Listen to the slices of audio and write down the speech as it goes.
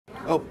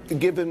Oh,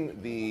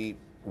 given the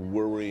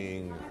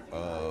worrying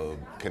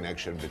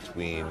connection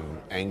between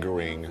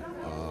angering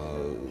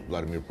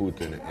Vladimir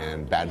Putin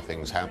and bad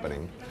things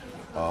happening,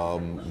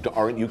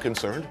 aren't you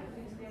concerned?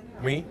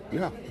 Me?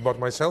 Yeah. About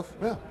myself?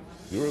 Yeah.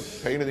 You're a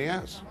pain in the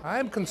ass.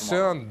 I'm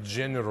concerned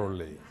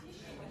generally.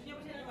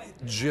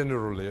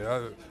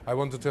 Generally. I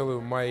want to tell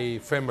you, my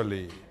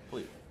family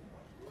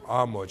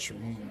are much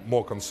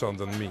more concerned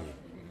than me.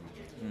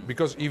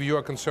 Because if you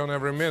are concerned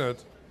every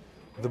minute,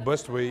 the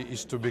best way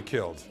is to be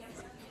killed.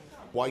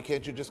 Why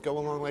can't you just go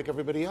along like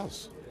everybody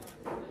else?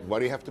 Why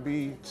do you have to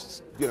be,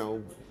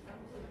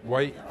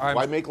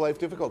 why make life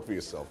difficult for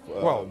yourself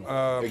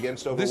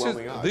against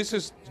overwhelming odds? This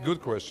is a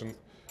good question.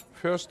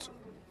 First,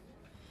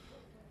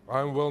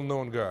 I'm a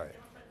well-known guy.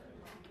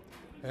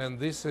 And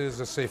this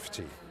is a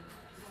safety.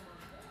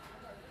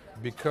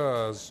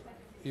 Because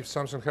if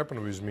something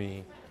happens with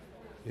me,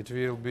 it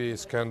will be a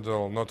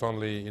scandal not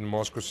only in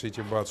Moscow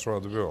city, but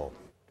throughout the world.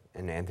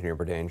 And Anthony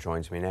Bourdain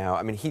joins me now.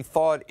 I mean, he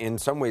thought in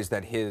some ways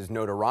that his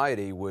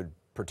notoriety would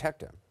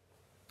protect him.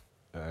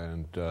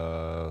 And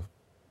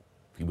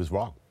he was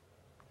wrong.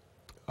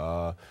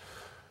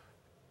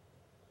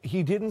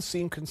 He didn't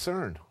seem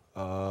concerned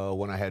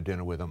when I had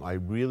dinner with him. I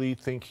really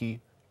think he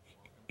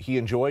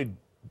enjoyed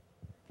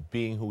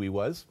being who he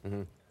was.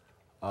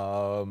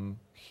 Mm-hmm.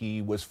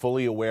 He was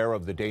fully aware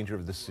of the danger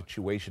of the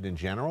situation in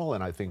general,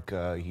 and I think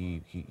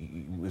he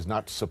was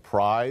not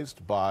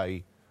surprised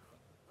by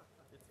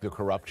the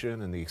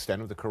corruption and the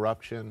extent of the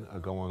corruption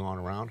going on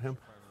around him.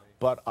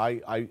 But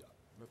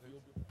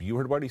you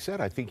heard what he said.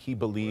 I think he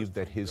believed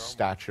that his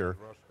stature,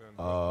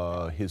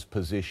 his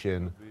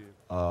position,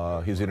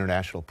 his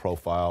international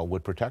profile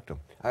would protect him.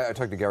 I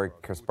talked to Gary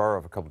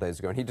Kasparov a couple days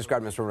ago, and he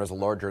described Mr. Roman as a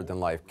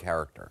larger-than-life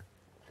character.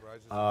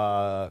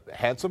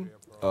 Handsome,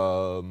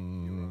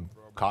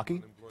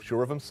 cocky,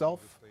 sure of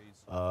himself,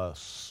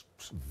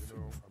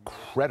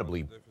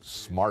 incredibly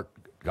smart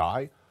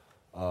guy,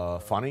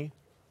 funny,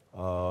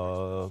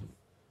 a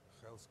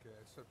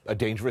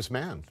dangerous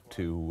man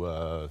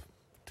to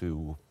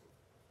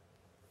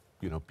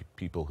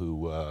people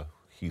who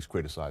he's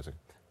criticizing.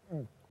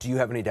 Do you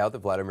have any doubt that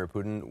Vladimir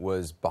Putin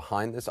was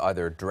behind this,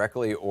 either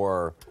directly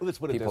or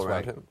people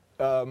around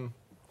him?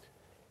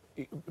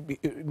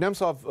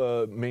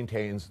 Nemtsov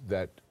maintains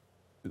that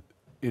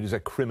it is a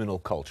criminal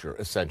culture,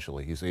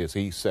 essentially.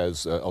 He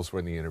says elsewhere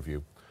in the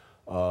interview,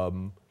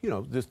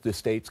 the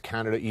states,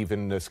 Canada,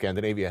 even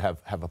Scandinavia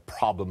have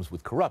problems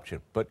with corruption.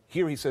 But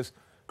here he says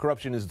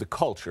corruption is the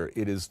culture.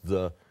 It is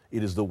the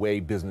way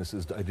business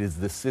is done. It is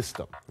the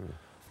system.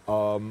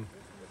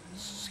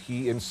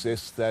 He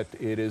insists that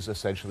it is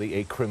essentially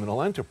a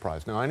criminal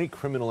enterprise. Now, any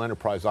criminal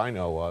enterprise I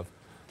know of,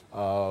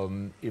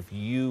 if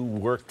you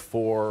worked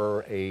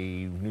for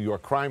a New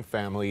York crime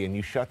family and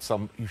you shot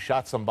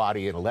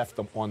somebody and left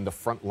them on the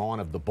front lawn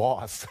of the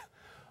boss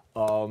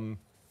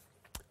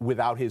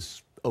without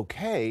his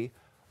okay,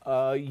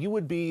 you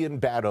would be in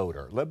bad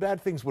odor. Bad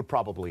things would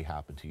probably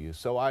happen to you.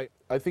 So I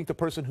think the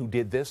person who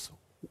did this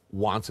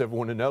wants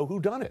everyone to know who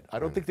done it. I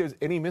don't think there's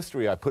any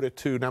mystery. I put it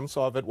to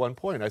Nemtsov at one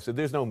point. I said,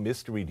 there's no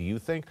mystery, do you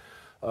think?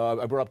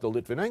 I brought up the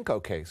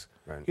Litvinenko case.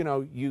 Right.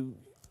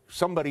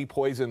 Somebody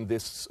poisoned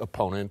this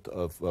opponent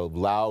of a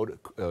loud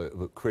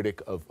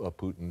critic of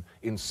Putin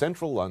in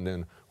central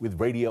London with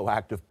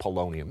radioactive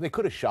polonium. They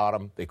could have shot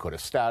him, they could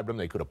have stabbed him,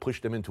 they could have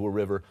pushed him into a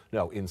river.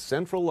 No, in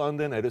central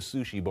London at a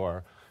sushi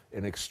bar,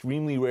 an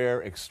extremely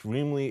rare,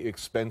 extremely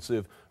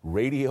expensive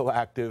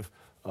radioactive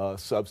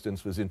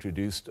substance was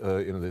introduced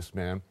into this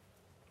man.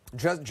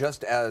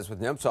 Just as with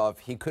Nemtsov,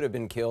 he could have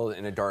been killed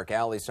in a dark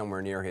alley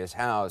somewhere near his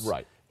house.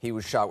 Right. He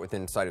was shot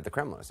within sight of the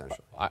Kremlin, essentially.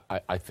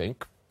 I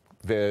think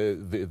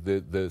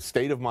the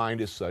state of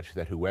mind is such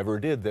that whoever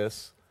did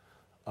this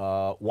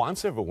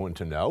wants everyone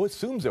to know,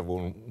 assumes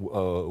everyone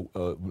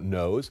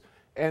knows,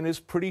 and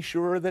is pretty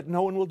sure that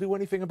no one will do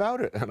anything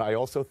about it. And I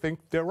also think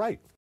they're right.